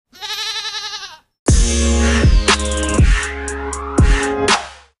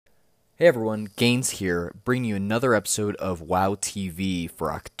Hey everyone, Gaines here, bringing you another episode of WoW TV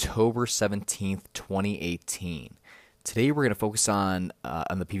for October 17th, 2018. Today we're going to focus on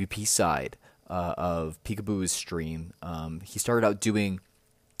the PvP side of Peekaboo's stream. He started out doing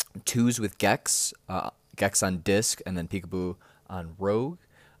twos with Gex, Gex on Disc, and then Peekaboo on Rogue,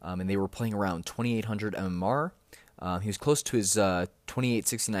 and they were playing around 2800 MMR. He was close to his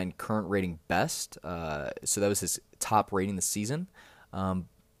 2869 current rating best, so that was his top rating this season.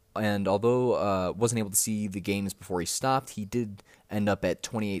 And although wasn't able to see the games before he stopped, he did end up at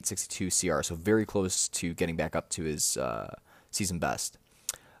 2862 CR, so very close to getting back up to his season best.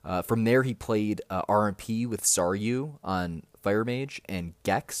 From there, he played RMP with Zaryu on Fire Mage and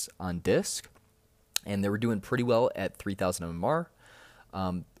Gex on Disc, and they were doing pretty well at 3000 MMR.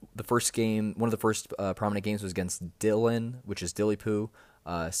 The first game, one of the first prominent games was against Dylan, which is Dillypoo,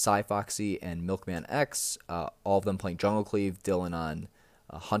 Foxy, and Milkman X, all of them playing Jungle Cleave, Dylan on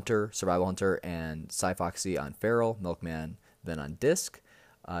Hunter, Survival Hunter, and Foxy on Feral, Milkman then on Disc.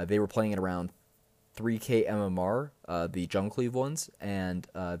 They were playing at around 3k MMR, the Jungle Cleave ones, and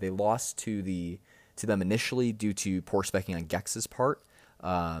they lost to them initially due to poor specking on Gex's part.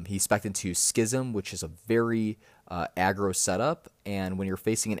 He spec'd into Schism, which is a very aggro setup, and when you're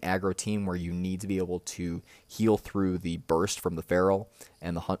facing an aggro team where you need to be able to heal through the burst from the Feral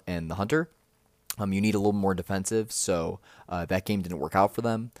and the Hunter, you need a little more defensive, so that game didn't work out for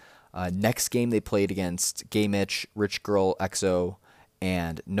them. Next game they played against Gay Mitch, Rich Girl, EXO,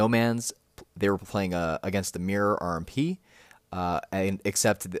 and No Man's. They were playing against the Mirror RMP, and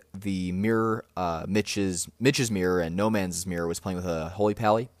except the Mirror, Mitch's Mirror and No Man's Mirror was playing with a Holy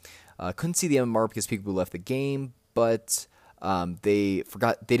Pally. Couldn't see the MMR because Peekaboo left the game, but they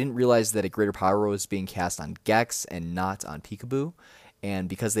didn't realize that a greater power was being cast on Gex and not on Peekaboo. And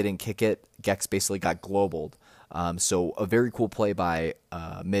because they didn't kick it, Gex basically got globaled. So a very cool play by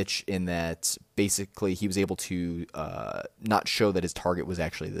Mitch in that basically he was able to not show that his target was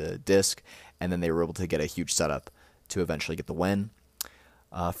actually the Disc, and then they were able to get a huge setup to eventually get the win.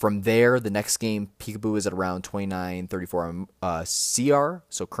 From there, the next game, Peekaboo is at around 2934 CR,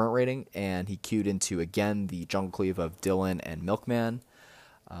 so current rating, and he queued into, again, the Jungle Cleave of Dylan and Milkman,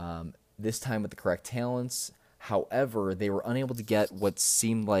 this time with the correct talents. However, they were unable to get what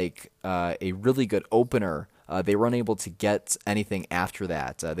seemed like a really good opener. They were unable to get anything after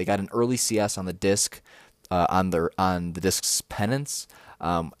that. They got an early CS on the Disc, on the Disc's penance,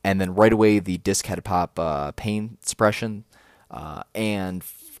 and then right away the Disc had to pop pain suppression. And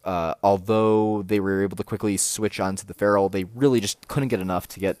although they were able to quickly switch onto the Feral, they really just couldn't get enough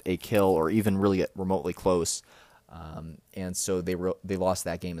to get a kill or even really get remotely close. And so they lost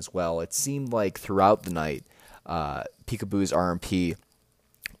that game as well. It seemed like throughout the night, Peekaboo's RMP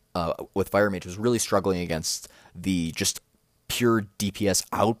with Fire Mage was really struggling against the just pure DPS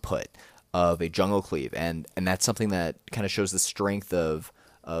output of a Jungle Cleave, and that's something that kind of shows the strength of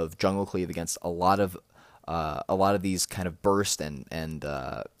Jungle Cleave against a lot of these kind of burst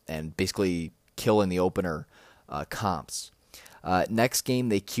and basically kill in the opener comps. Next game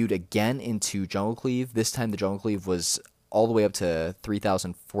they queued again into Jungle Cleave. This time the Jungle Cleave was all the way up to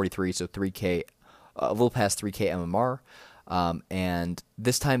 3043, so 3k, a little past 3k MMR. And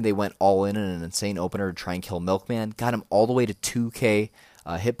this time they went all in an insane opener to try and kill Milkman. Got him all the way to 2k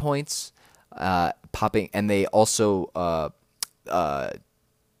hit points, popping, and they also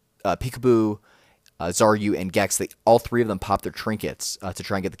Peekaboo, Zaryu, and Gex, all three of them popped their trinkets to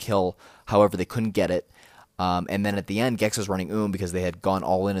try and get the kill. However, they couldn't get it. And then at the end, Gex was running because they had gone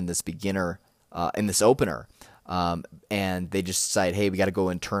all in this in this opener. And they just decided, hey, we got to go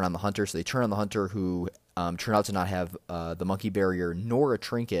and turn on the Hunter. So they turned on the Hunter, who turned out to not have the Monkey Barrier nor a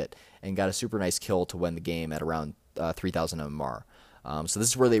trinket, and got a super nice kill to win the game at around 3000 MMR. So this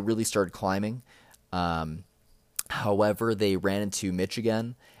is where they really started climbing. However, they ran into Mitch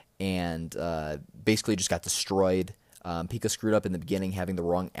again, and basically just got destroyed. Pika screwed up in the beginning, having the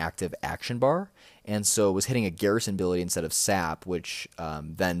wrong active action bar, and so was hitting a Garrison ability instead of Sap, which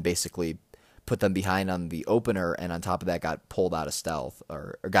then basically put them behind on the opener, and on top of that got pulled out of stealth,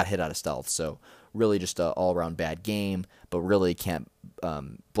 or got hit out of stealth. So really just an all-around bad game, but really can't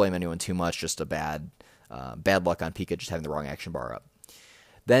blame anyone too much, just a bad luck on Pika just having the wrong action bar up.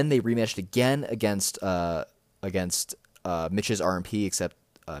 Then they rematched again against Mitch's RMP, except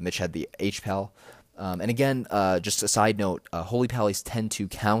Mitch had the H-Pal. And again, just a side note, Holy Pallies tend to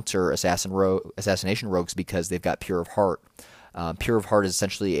counter Assassination Rogues because they've got Pure of Heart. Pure of Heart is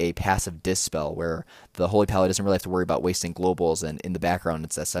essentially a passive dispel where the Holy Pally doesn't really have to worry about wasting globals, and in the background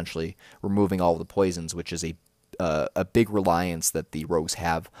it's essentially removing all of the poisons, which is a big reliance that the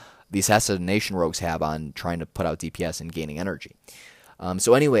Assassination Rogues have on trying to put out DPS and gaining energy.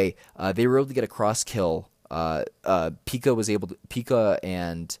 So anyway, they were able to get a cross kill. Pika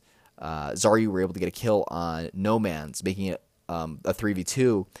and Zaryu were able to get a kill on No Man's, making it a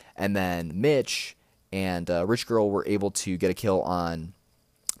 3v2, and then Mitch and Rich Girl were able to get a kill on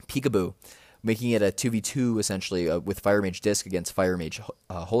Peekaboo, making it a 2v2 essentially with Fire Mage Disc against Fire Mage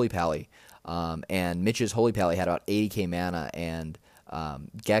Holy Pally. And Mitch's Holy Pally had about 80k mana, and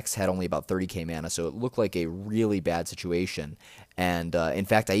Gex had only about 30k mana, so it looked like a really bad situation. And in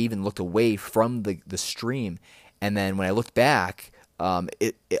fact, I even looked away from the stream, and then when I looked back,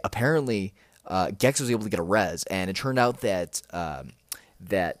 it apparently Gex was able to get a res, and it turned out that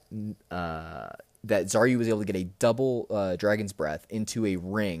that Zaryu was able to get a double Dragon's Breath into a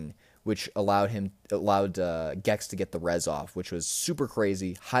ring, which allowed Gex to get the res off, which was super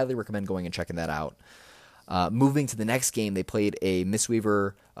crazy. Highly recommend going and checking that out. Moving to the next game, they played a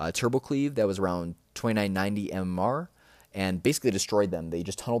Mistweaver Turbo Cleave that was around 2990 MMR, and basically destroyed them. They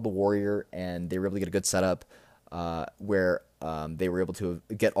just tunneled the warrior, and they were able to get a good setup where they were able to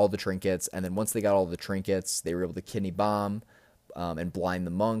get all the trinkets, and then once they got all the trinkets, they were able to kidney bomb and blind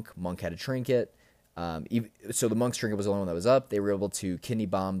the monk. Monk had a trinket. So the monk's trinket was the only one that was up. They were able to kidney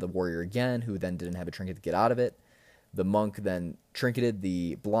bomb the warrior again, who then didn't have a trinket to get out of it. The monk then trinketed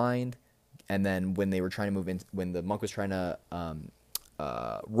the blind, and then when they were trying to move in, when the monk was trying to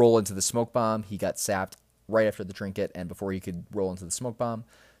roll into the smoke bomb, he got sapped right after the trinket and before he could roll into the smoke bomb.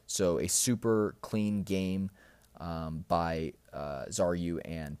 So a super clean game by Zaryu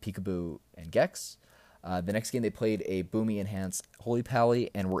and Peekaboo and Gex. The next game they played a Boomy Enhanced Holy Pally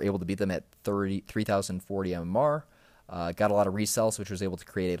and were able to beat them at 3,040 MMR. Got a lot of resells, which was able to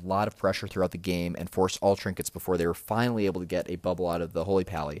create a lot of pressure throughout the game and force all trinkets before they were finally able to get a bubble out of the Holy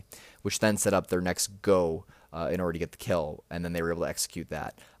Pally, which then set up their next go in order to get the kill, and then they were able to execute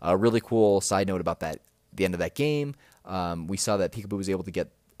that. A really cool side note about that, the end of that game, we saw that Peekaboo was able to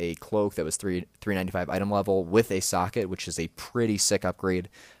get a cloak that was 395 item level with a socket, which is a pretty sick upgrade,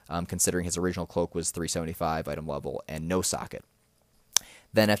 considering his original cloak was 375 item level and no socket.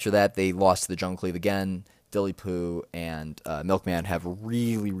 Then after that, they lost to the Jungle Cleave again. Dillypoo and Milkman have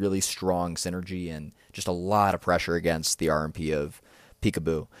really, really strong synergy and just a lot of pressure against the RMP of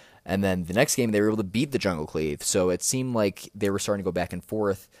Peekaboo. And then the next game, they were able to beat the Jungle Cleave, so it seemed like they were starting to go back and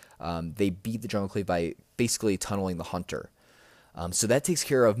forth. They beat the Jungle Cleave by basically tunneling the Hunter. So that takes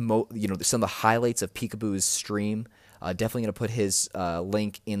care of some of the highlights of Peekaboo's stream. Definitely going to put his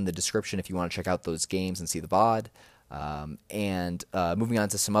link in the description if you want to check out those games and see the VOD. And moving on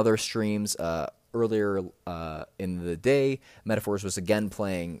to some other streams, earlier in the day, Metaphors was again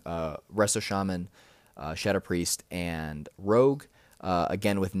playing Resto Shaman, Shadow Priest, and Rogue,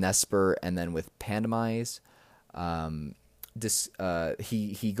 again with Nesper and then with Pandemize.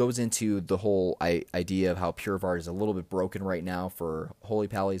 He goes into the whole idea of how Purivard is a little bit broken right now for Holy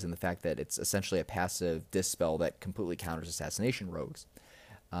Pallies, and the fact that it's essentially a passive dispel that completely counters Assassination Rogues.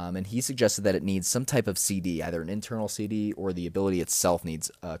 And he suggested that it needs some type of CD, either an internal CD or the ability itself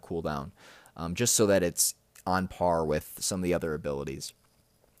needs a cooldown, just so that it's on par with some of the other abilities.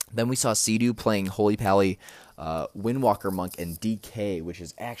 Then we saw Sea-Doo playing Holy Pally, Windwalker Monk, and DK, which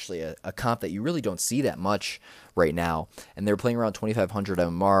is actually a comp that you really don't see that much right now. And they're playing around 2,500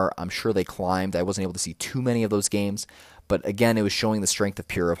 MMR. I'm sure they climbed. I wasn't able to see too many of those games. But again, it was showing the strength of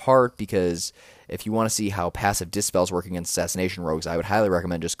Pure of Heart, because if you want to see how passive dispels work against Assassination Rogues, I would highly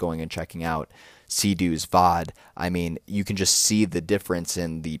recommend just going and checking out Sea-Doo's VOD. I mean, you can just see the difference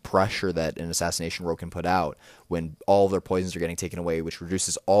in the pressure that an Assassination Rogue can put out when all of their poisons are getting taken away, which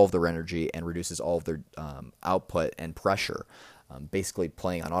reduces all of their energy and reduces all of their output and pressure, basically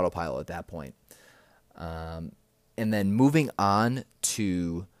playing on autopilot at that point. And then moving on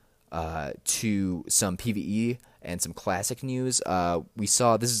to some PvE and some classic news, we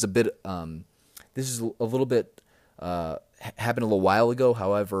saw this is a little bit happened a little while ago.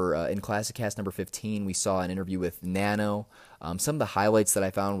 However, in Classic Cast number 15, we saw an interview with Nano. Some of the highlights that I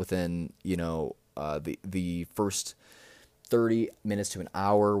found within the first 30 minutes to an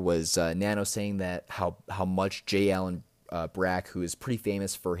hour was Nano saying that how much J. Allen Brack, who is pretty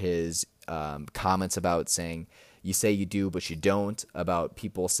famous for his comments about saying, you say you do, but you don't, about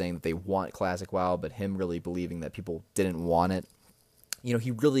people saying that they want Classic WoW, but him really believing that people didn't want it.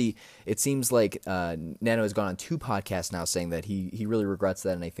 It seems like Nano has gone on 2 podcasts now saying that he really regrets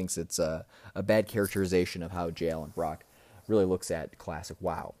that, and he thinks it's a bad characterization of how J. Allen Brack really looks at Classic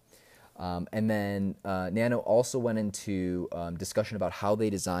WoW. And then Nano also went into discussion about how they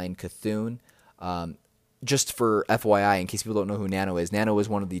designed Cthulhu. Just for FYI, in case people don't know who Nano is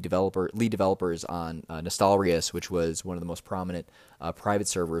one of the lead developers on Nostalrius, which was one of the most prominent private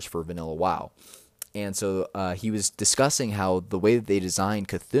servers for Vanilla WoW. And so he was discussing how the way that they designed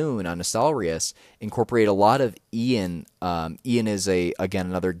Cthulhu on Nostalrius incorporate a lot of Ian. Ian is again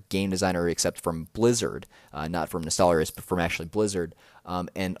another game designer, except from Blizzard, not from Nostalrius, but from actually Blizzard.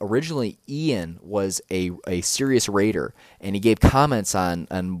 And originally Ian was a serious raider, and he gave comments on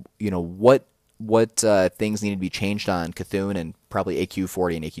what things needed to be changed on Cthulhu and probably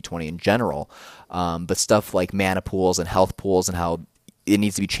AQ40 and AQ20 in general, but stuff like mana pools and health pools and how it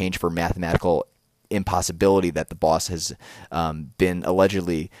needs to be changed for mathematical impossibility that the boss has been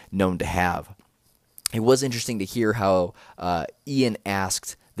allegedly known to have. It was interesting to hear how Ian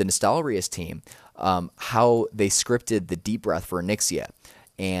asked the Nostalrius team how they scripted the deep breath for Onyxia,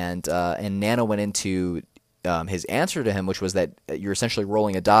 and Nano went into his answer to him, which was that you're essentially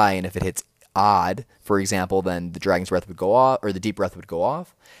rolling a die, and if it hits odd, for example, then the dragon's breath would go off, or the deep breath would go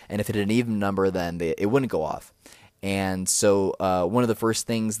off, and if it had an even number, then it wouldn't go off. And so one of the first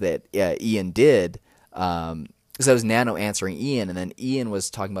things that Ian did, so that was Nano answering Ian, and then Ian was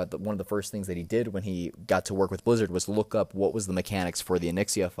talking about one of the first things that he did when he got to work with Blizzard was look up what was the mechanics for the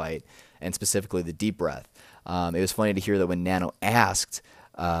Onyxia fight, and specifically the deep breath. It was funny to hear that when Nano asked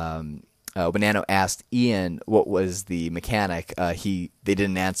Ian what was the mechanic, they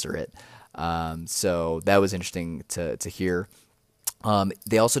didn't answer it. So that was interesting to hear.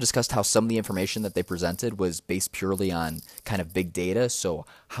 They also discussed how some of the information that they presented was based purely on kind of big data, so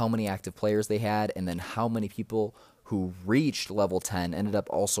how many active players they had, and then how many people who reached level 10 ended up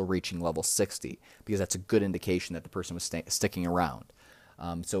also reaching level 60, because that's a good indication that the person was sticking around.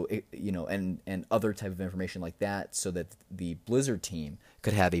 And other type of information like that, so that the Blizzard team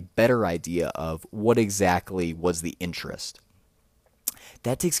could have a better idea of what exactly was the interest.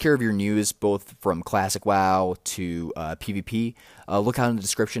 That takes care of your news, both from Classic WoW to PvP. Look out in the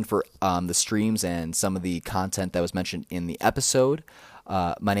description for the streams and some of the content that was mentioned in the episode.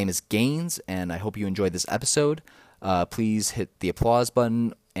 My name is Gaines, and I hope you enjoyed this episode. Please hit the applause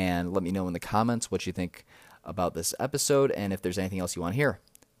button and let me know in the comments what you think about this episode and if there's anything else you want to hear.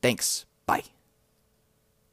 Thanks. Bye.